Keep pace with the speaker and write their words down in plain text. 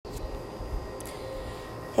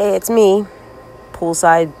Hey, it's me,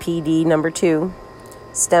 Poolside PD number 2,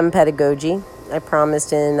 STEM Pedagogy. I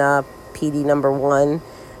promised in PD number 1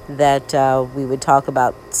 that we would talk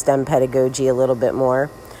about STEM pedagogy a little bit more.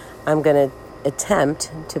 I'm going to attempt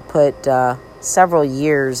to put several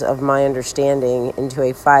years of my understanding into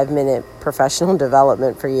a 5-minute professional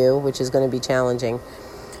development for you, which is going to be challenging.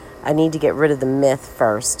 I need to get rid of the myth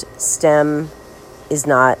first. STEM is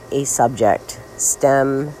not a subject.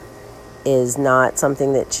 STEM is not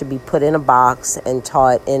something that should be put in a box and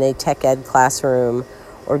taught in a tech ed classroom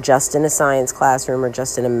or just in a science classroom or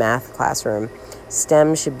just in a math classroom.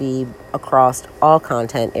 STEM should be across all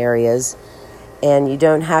content areas, and you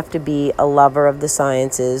don't have to be a lover of the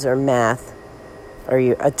sciences or math or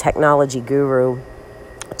a technology guru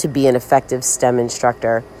to be an effective STEM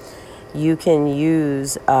instructor. You can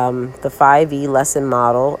use the 5E lesson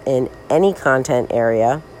model in any content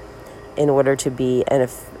area in order to be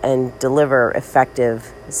and deliver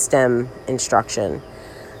effective STEM instruction.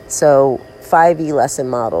 So 5E lesson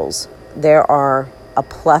models, there are a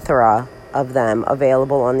plethora of them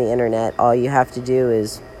available on the internet. All you have to do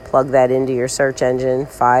is plug that into your search engine,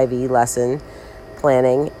 5E lesson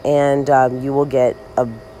planning, and you will get a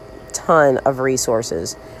ton of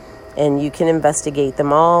resources. And you can investigate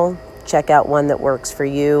them all, check out one that works for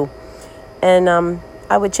you. And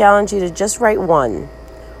I would challenge you to just write one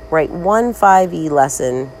 5E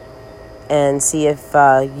lesson and see if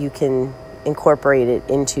you can incorporate it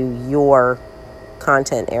into your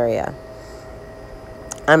content area.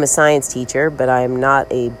 I'm a science teacher, but I'm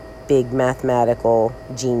not a big mathematical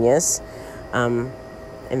genius.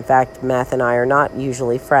 In fact, math and I are not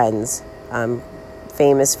usually friends. I'm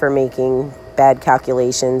famous for making bad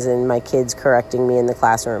calculations and my kids correcting me in the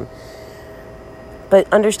classroom.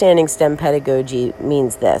 But understanding STEM pedagogy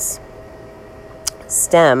means this.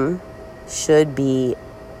 STEM should be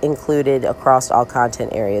included across all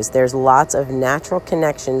content areas. There's lots of natural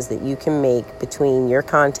connections that you can make between your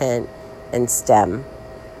content and STEM.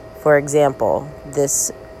 For example, this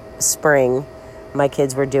spring, my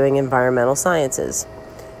kids were doing environmental sciences.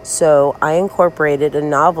 So I incorporated a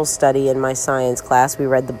novel study in my science class. We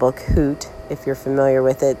read the book Hoot, if you're familiar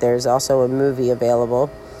with it. There's also a movie available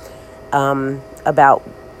about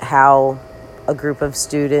how a group of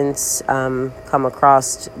students come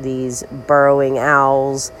across these burrowing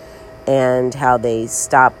owls and how they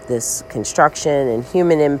stop this construction and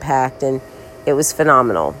human impact, and it was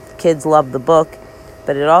phenomenal. The kids loved the book,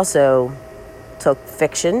 but it also took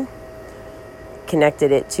fiction,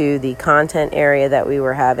 connected it to the content area that we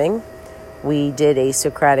were having. We did a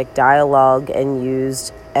Socratic dialogue and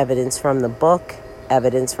used evidence from the book,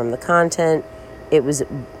 evidence from the content. It was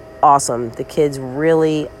awesome. The kids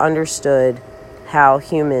really understood how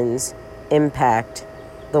humans impact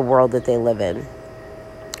the world that they live in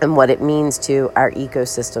and what it means to our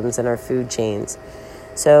ecosystems and our food chains.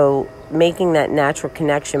 So making that natural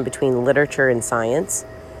connection between literature and science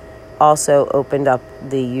also opened up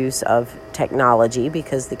the use of technology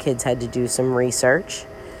because the kids had to do some research.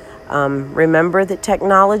 Remember that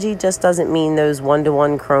technology just doesn't mean those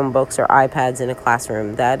one-to-one Chromebooks or iPads in a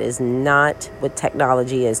classroom. That is not what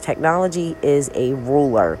technology is. Technology is a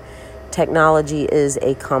ruler. Technology is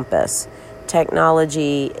a compass.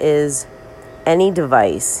 Technology is any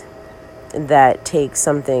device that takes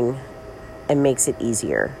something and makes it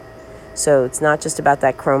easier. So it's not just about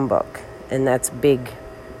that Chromebook, and that's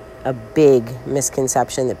a big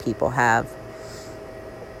misconception that people have.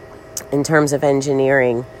 In terms of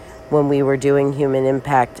engineering, when we were doing human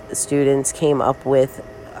impact, students came up with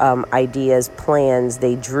ideas, plans,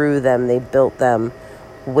 they drew them, they built them,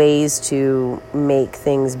 ways to make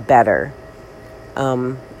things better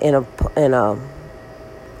in a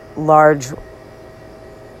large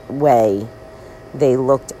way. They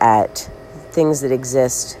looked at things that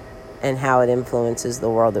exist and how it influences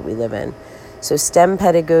the world that we live in. So STEM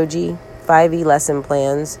pedagogy, 5E lesson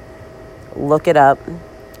plans, look it up.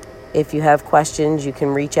 If you have questions, you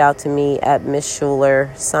can reach out to me at Miss Schuler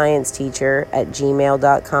Science Teacher at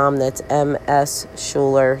gmail.com. That's MS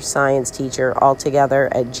Schuler Science Teacher altogether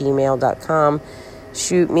at gmail.com.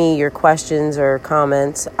 Shoot me your questions or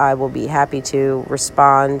comments. I will be happy to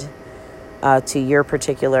respond to your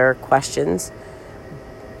particular questions.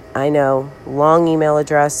 I know, long email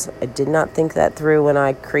address. I did not think that through when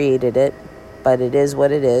I created it, but it is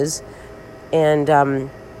what it is. And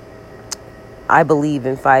I believe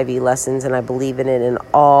in 5E lessons, and I believe in it in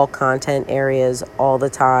all content areas, all the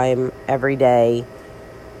time, every day.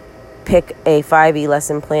 Pick a 5E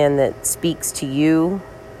lesson plan that speaks to you.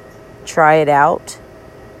 Try it out.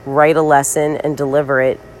 Write a lesson and deliver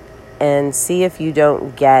it, and see if you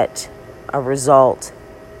don't get a result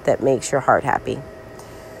that makes your heart happy.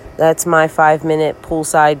 That's my 5-minute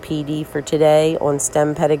poolside PD for today on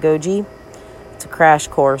STEM pedagogy. It's a crash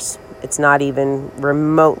course. It's not even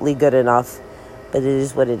remotely good enough, but it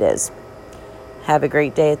is what it is. Have a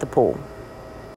great day at the pool.